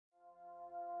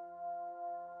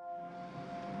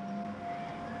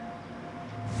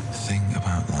thing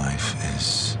about life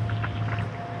is...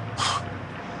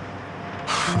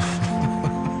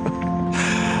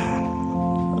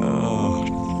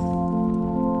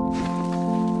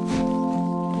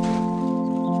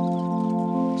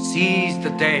 Seize the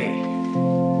day.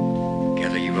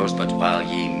 Gather ye rosebuds while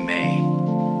ye may.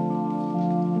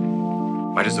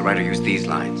 Why does the writer use these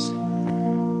lines?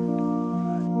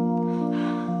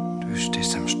 Du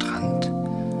stehst am Strand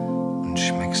und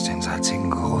schmeckst den salzigen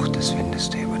Geruch des Windes,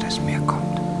 der über das Meer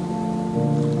kommt.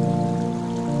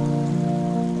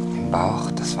 Im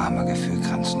Bauch das warme Gefühl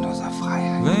grenzenloser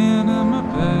Freiheit.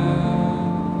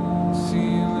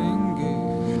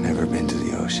 You've never been to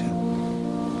the ocean.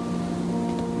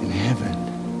 In heaven,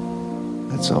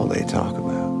 that's all they talk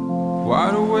about.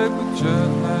 Wide awake with jet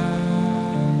lag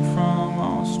from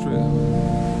Australia.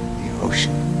 The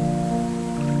ocean.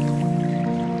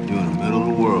 You're in the middle of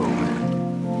the world,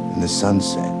 man. And the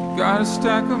sunset. Got a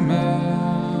stack of mail.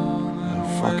 How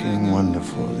fucking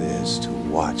wonderful it is to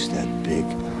watch that big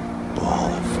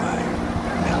ball of fire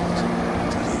melt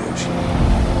into the ocean.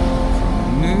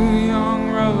 From a new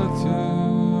young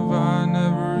relative I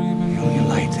never even The only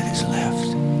light that is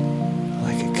left,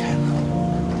 like a candle,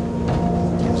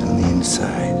 is on the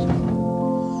inside.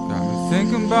 got me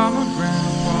thinking about my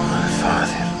grandpa. My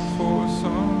father. For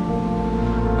some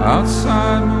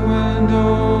outside my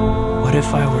window. What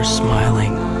if I were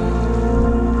smiling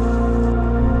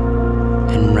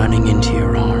and running into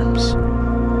your arms?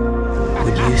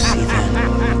 Would you see then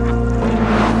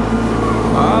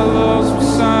My love's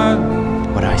beside me.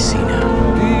 what I see now?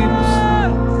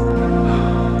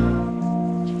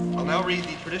 I'll now read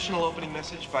the traditional opening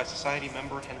message by Society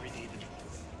member Henry D.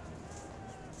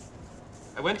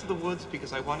 I went to the woods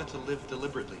because I wanted to live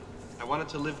deliberately. I wanted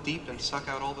to live deep and suck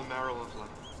out all the marrow of life.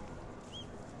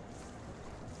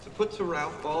 To put to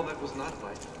rout all that was not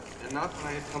life, and not when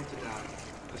I had come to die,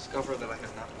 discover that I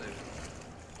had not lived.